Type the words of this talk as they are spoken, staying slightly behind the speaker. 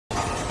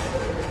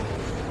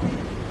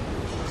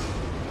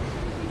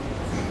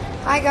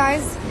Hi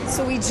guys,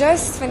 so we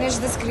just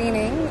finished the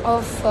screening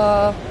of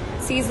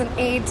season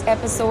 8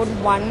 episode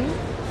 1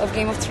 of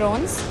Game of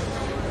Thrones,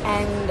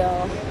 and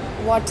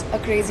what a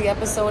crazy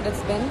episode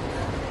it's been.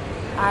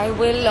 I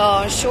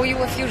will show you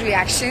a few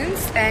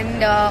reactions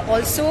and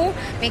also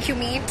make you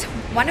meet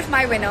one of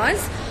my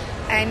winners,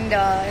 and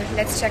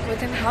let's check with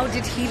him how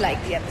did he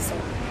like the episode.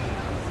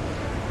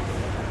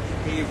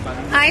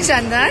 Hi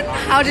Chandan,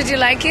 how did you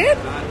like it?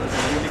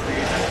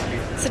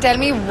 So tell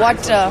me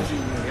what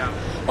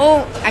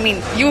oh, I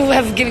mean,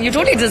 you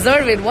totally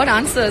deserve it. What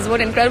answers, what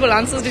incredible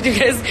answers did you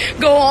guys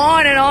go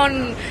on and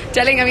on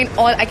telling? I mean,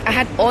 I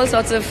had all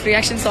sorts of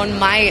reactions on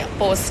my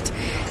post.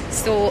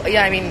 So,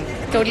 yeah, I mean,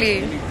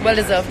 totally well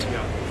deserved.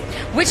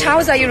 Which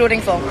house are you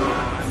rooting for?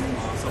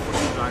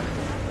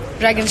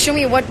 Dragon. Show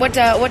me what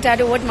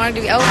tattoo, what mark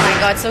do we... Oh my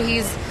god, so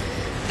he's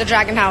the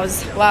Dragon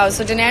House. Wow,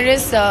 so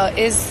Daenerys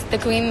is the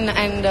queen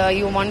and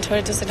you want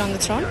her to sit on the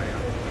throne?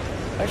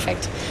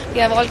 Perfect. We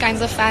have all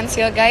kinds of fans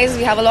here, guys.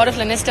 We have a lot of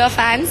Lannister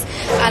fans,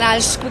 and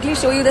I'll quickly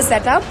show you the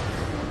setup.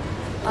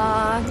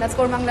 That's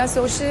Kormangla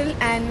Social,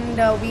 and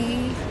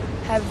we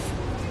have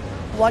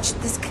watched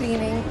the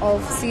screening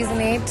of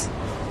season 8,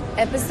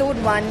 episode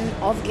 1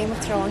 of Game of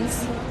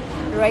Thrones,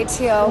 right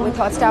here with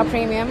Hotstar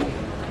Premium.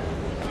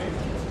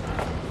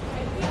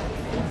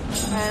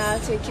 And I'll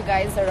take you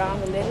guys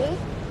around a little.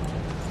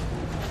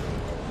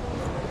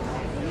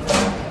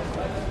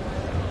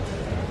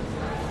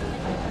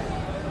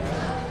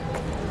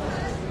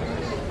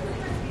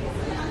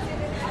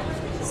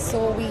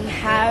 So we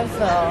have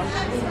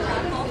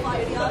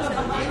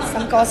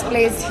some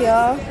cosplays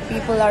here.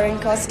 People are in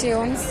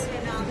costumes.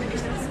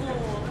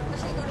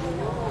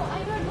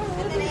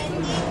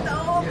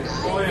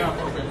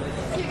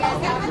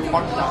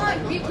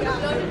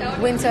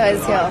 Winter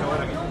is here.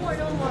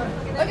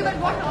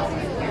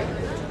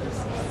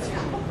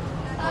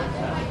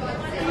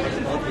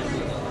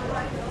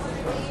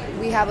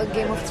 We have a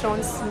Game of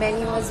Thrones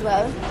menu as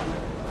well.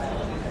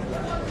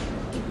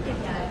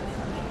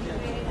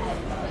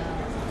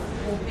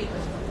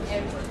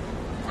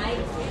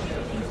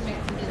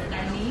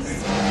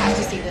 Have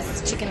to see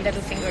this chicken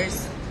little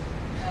fingers.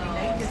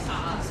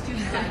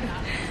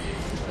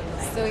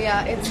 So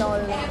yeah, it's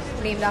all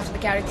named after the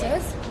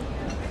characters.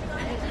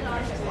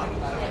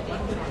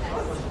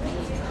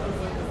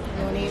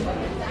 No name.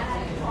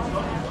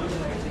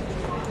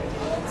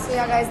 So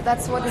yeah guys,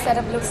 that's what the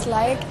setup looks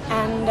like,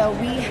 and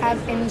we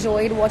have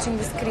enjoyed watching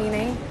the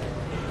screening,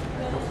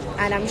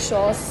 and I'm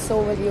sure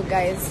so will you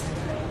guys.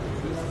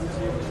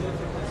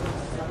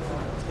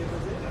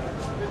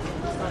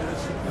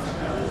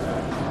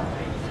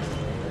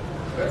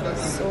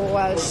 So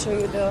I'll show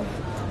you the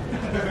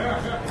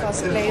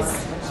cosplays.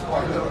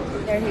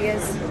 There he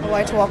is, the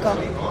White Walker.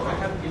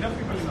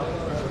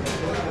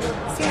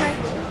 See my...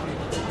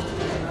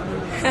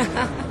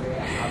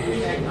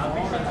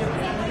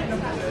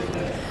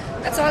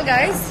 That's all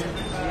guys.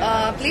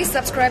 Please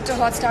subscribe to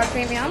Hotstar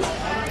Premium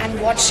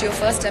and watch your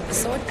first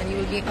episode, and you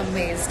will be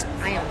amazed.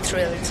 I am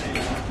thrilled.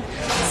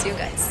 See you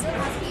guys.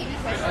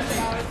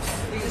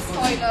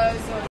 Spoilers.